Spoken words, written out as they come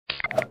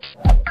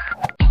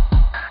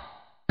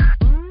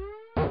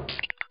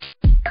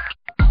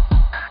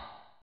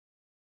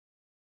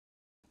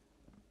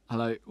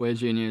Hello, we're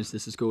juniors.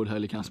 This is called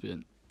Holy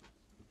Caspian.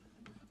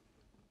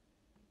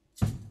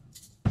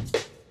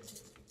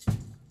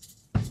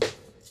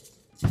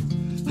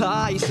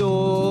 I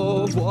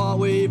saw what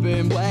we've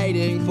been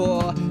waiting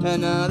for,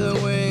 another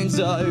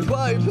window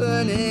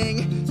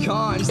opening.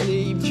 Can't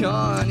sleep,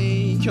 can't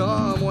eat,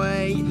 can't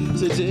wait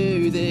to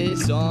do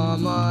this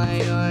on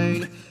my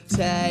own.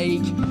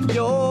 Take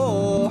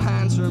your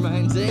hands from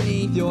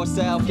underneath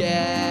yourself,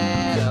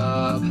 get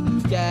up,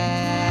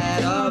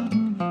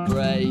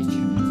 break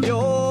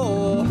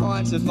your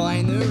heart to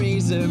find the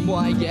reason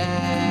why,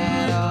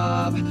 get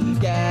up,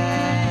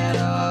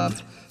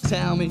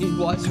 tell me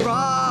what's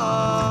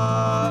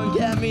wrong,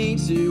 get me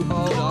to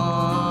hold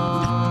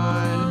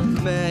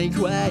on, make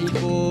way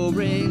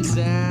for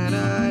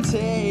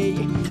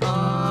insanity,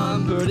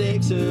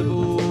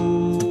 unpredictable.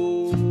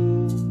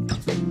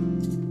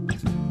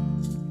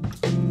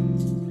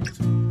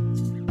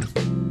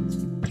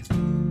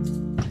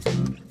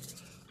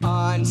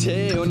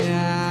 Until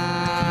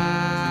now,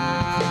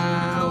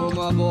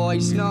 my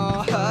voice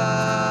not heard.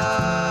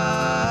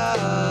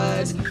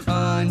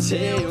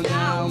 Until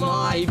now,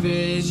 my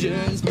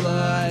vision's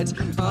blurred,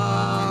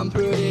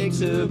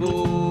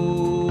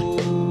 unpredictable.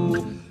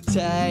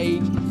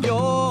 Take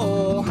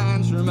your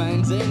hands from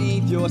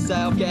underneath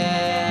yourself,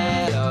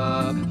 get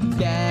up,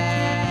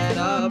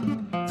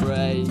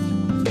 break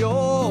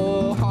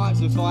your heart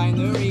to find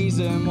the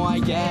reason why,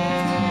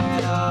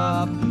 get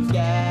up,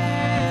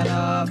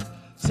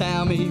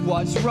 tell me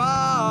what's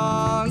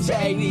wrong,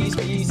 take these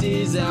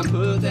pieces and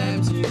put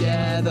them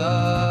together.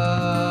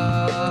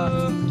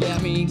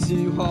 Get me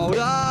to hold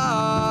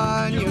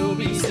on, you'll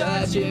be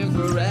searching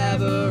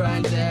forever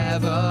and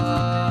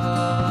ever.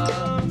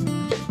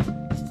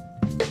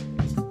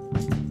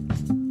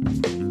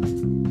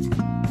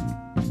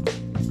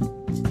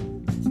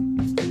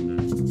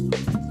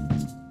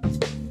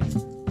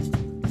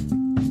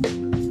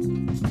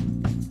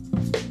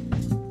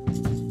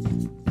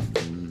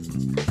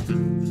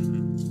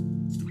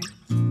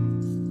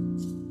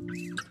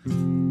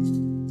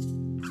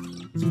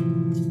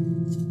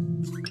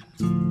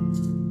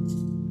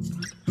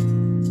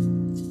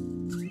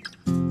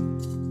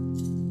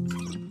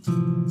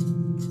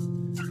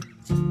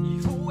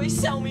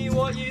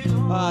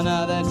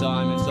 Another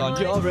diamond on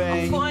your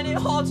ring. I find it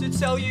hard to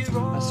tell you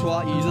right. That's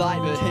what you like,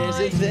 but here's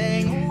the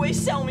thing. You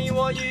always tell me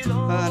what you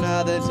like.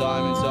 Another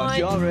diamond on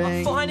your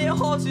ring. I find it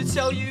hard to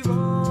tell you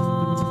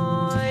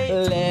right.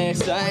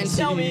 Listen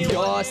to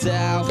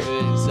yourself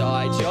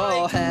inside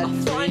your head.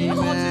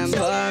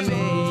 Remember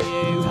me,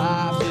 you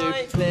have to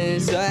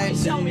listen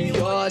to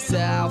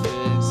yourself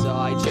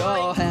inside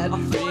your head.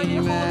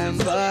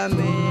 Remember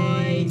me.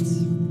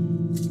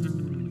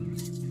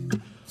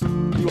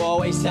 You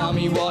always tell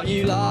me what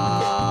you like.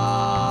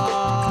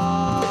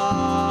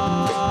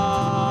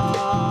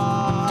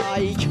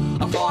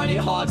 I find it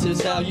hard to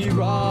tell you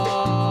right.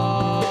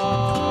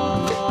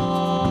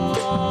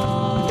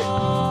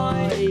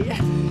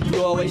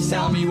 You always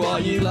tell me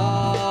what you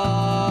like.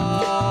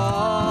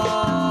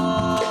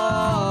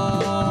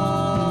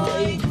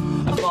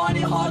 I find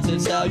it hard to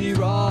tell you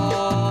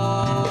right.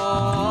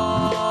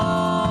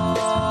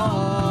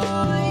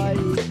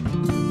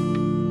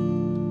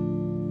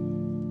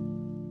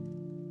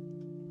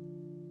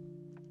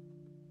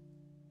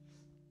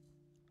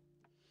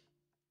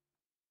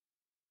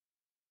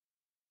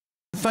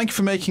 Thank you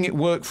for making it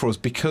work for us,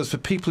 because for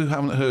people who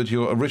haven't heard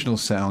your original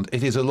sound,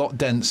 it is a lot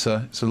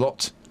denser. It's a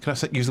lot. Can I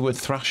use the word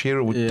thrash here,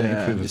 or would they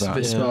approve of that?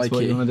 It's a bit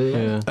spiky.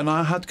 And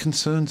I had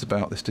concerns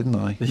about this, didn't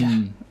I?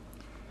 Yeah.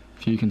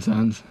 Few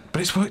concerns.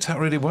 But it's worked out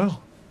really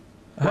well.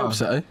 I hope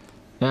so.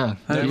 Yeah.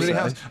 No, it really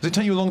has. Does it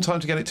take you a long time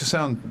to get it to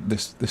sound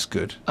this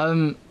good?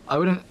 I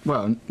wouldn't.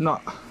 Well,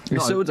 not.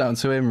 It's all down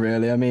to him,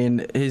 really. I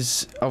mean,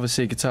 he's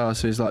obviously a guitar,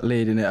 so he's like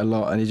leading it a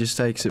lot, and he just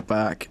takes it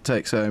back,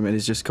 takes home, and he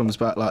just comes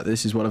back like,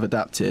 "This is what I've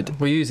adapted."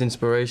 We use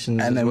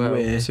inspirations and as then well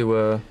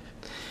to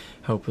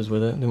help us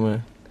with it, didn't we?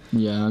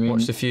 Yeah, I mean,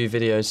 watched a few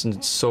videos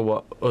and saw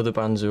what other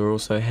bands who were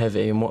also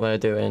heavy and what they're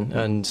doing,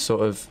 and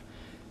sort of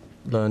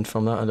learned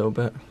from that a little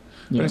bit.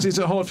 Yeah. But is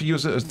it hard for you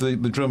as the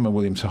drummer,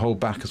 William, to hold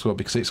back as well?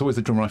 Because it's always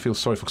the drummer I feel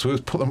sorry for, because we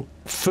always put them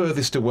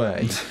furthest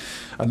away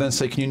and then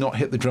say, can you not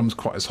hit the drums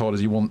quite as hard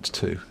as you want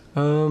to? I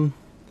don't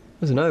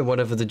know,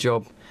 whatever the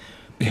job.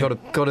 You've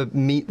got to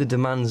meet the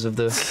demands of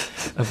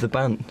the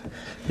band.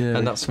 Yeah.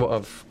 And that's what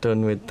I've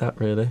done with that,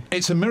 really.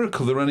 It's a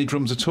miracle there are any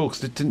drums at all,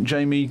 because didn't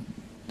Jamie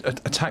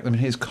attack them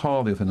in his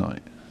car the other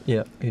night?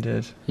 Yeah, he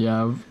did.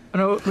 Yeah.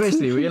 No,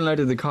 basically, we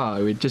unloaded the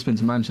car. We'd just been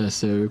to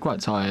Manchester, we were quite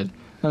tired.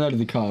 Unloaded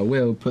the car,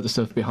 Will put the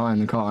stuff behind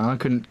the car, and I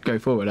couldn't go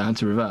forward, I had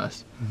to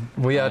reverse.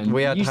 We had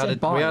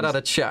had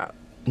a chat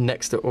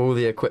next to all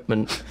the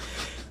equipment.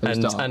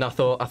 And I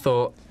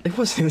thought it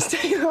wasn't even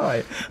staying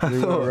right. We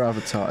were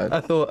rather tired.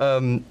 I thought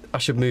I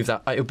should move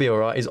that. It'll be all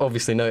right. He's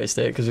obviously noticed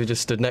it because we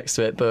just stood next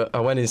to it. But I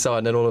went inside,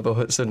 and then all of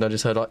a sudden I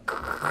just heard like,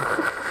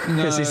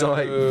 because he's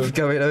like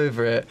going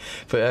over it.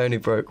 But it only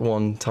broke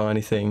one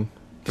tiny thing.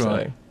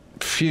 Right. So.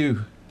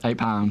 Phew.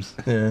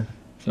 £8. Yeah.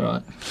 It's all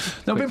right.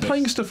 Now, I've been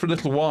playing stuff for a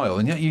little while,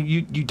 and yet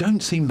you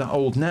don't seem that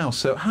old now.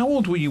 So how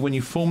old were you when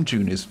you formed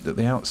Juniors at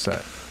the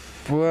outset?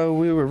 Well,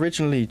 we were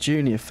originally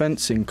Junior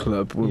Fencing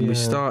Club when we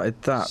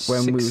started that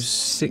when we was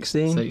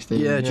 16. 16.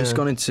 Yeah, just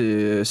gone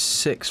into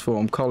sixth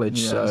form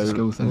college. Yeah, so it's a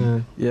school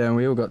thing. yeah, and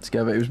we all got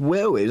together. It was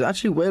Will. It was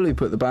actually Will who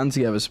put the band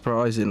together.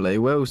 Surprisingly,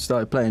 Will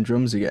started playing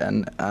drums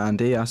again, and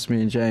he asked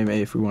me and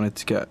Jamie if we wanted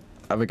to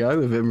have a go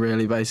with him.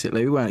 Really,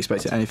 basically, we weren't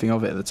expecting anything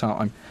of it at the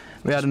time.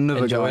 We had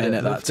another guy in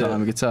at that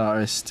time, a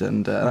guitarist,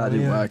 and that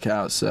didn't work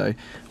out. So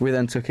we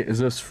then took it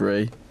as us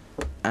three.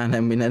 And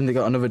then we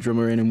got another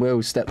drummer in, and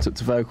Will stepped up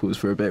to vocals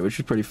for a bit, which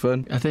was pretty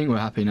fun. I think we're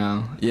happy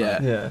now.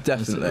 Yeah,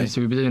 definitely. So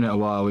we've been doing it a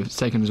while. It's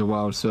taken us a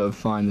while to sort of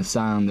find the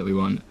sound that we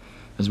want,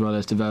 as well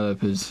as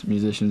develop as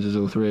musicians, as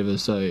all three of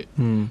us. So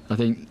I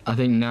think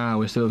now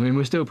we're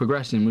still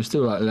progressing. We're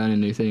still like learning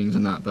new things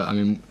and that. But I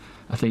mean,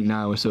 I think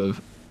now we're sort of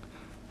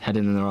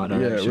heading in the right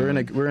direction.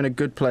 Yeah, we're in a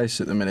good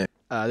place at the minute.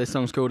 This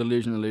song's called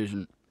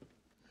Illusion.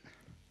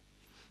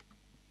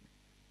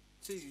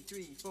 2,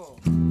 3, 4.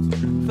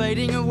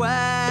 Fading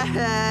away,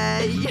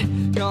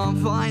 can't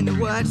find the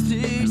words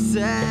to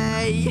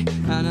say.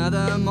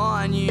 Another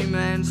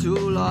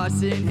monumental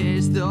loss in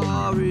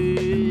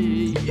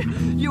history.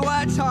 You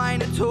were trying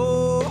to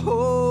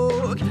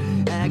talk,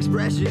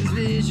 expressions,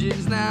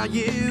 visions. Now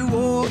you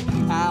walk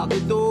out the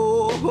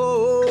door.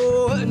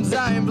 And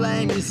don't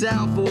blame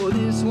yourself for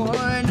this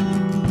one.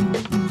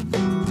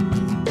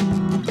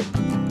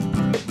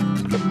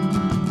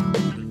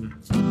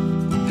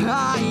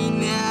 I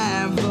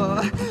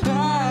never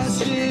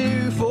asked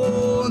you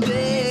for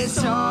this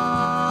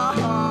time.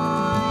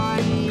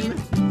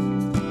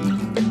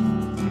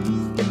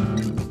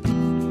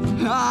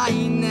 I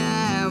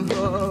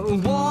never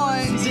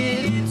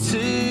wanted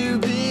to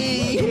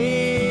be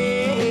here.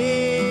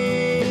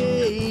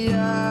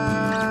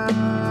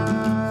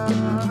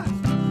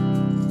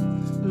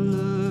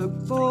 Look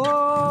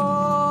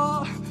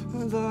for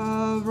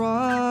the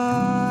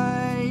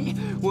right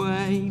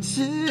way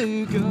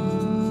to go.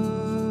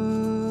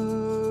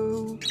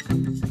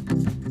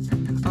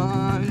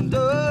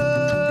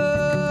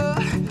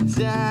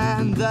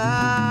 Understand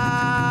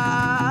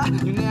that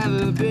you'll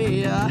never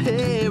be a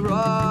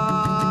hero.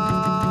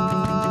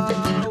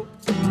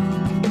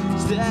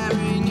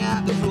 Staring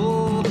at the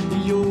floor,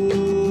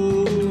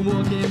 you're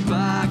walking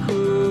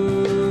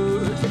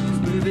backwards,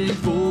 moving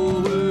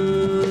forwards.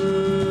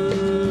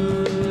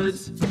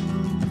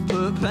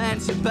 Put pen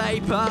to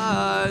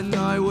paper,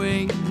 no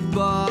ink,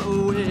 but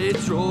we're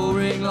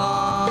drawing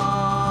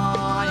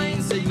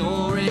lines,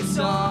 ignoring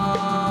signs.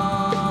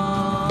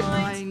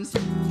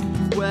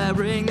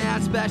 Wearing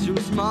that special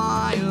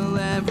smile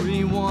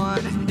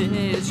everyone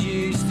is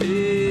used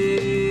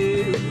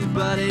to,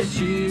 but it's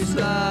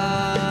useless.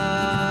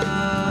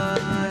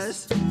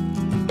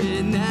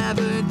 It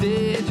never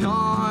did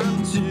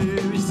harm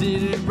to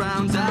sit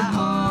around at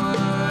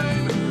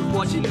home,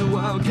 watching the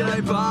world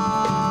go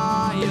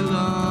by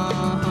alone.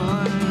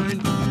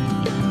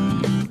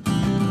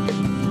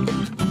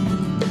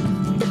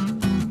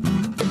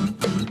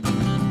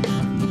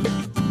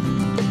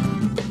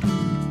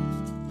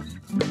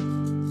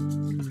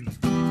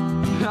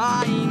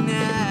 I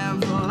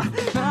never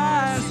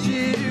asked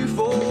you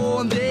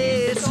for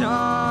this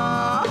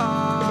time.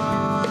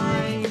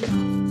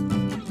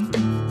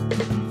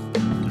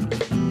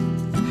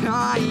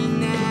 I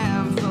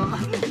never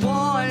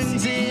wanted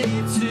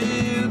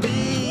to be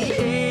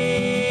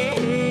here.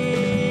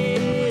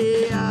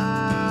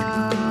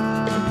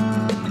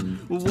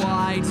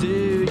 Why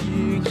do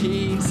you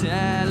keep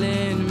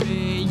telling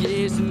me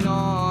it's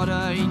not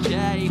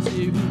okay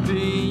to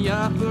be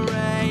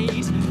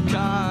afraid?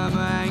 Come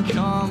and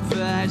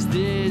confess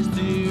this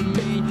to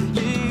me.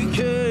 You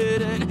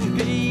couldn't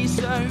be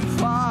so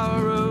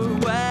far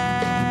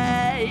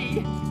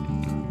away.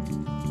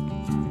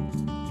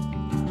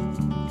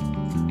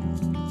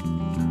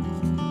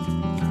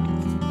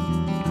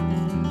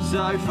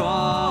 So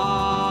far,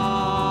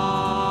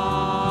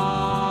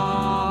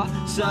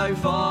 so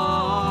far,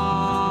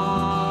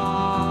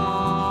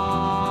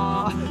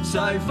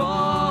 so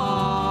far,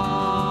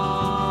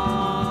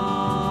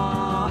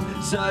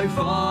 so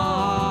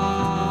far.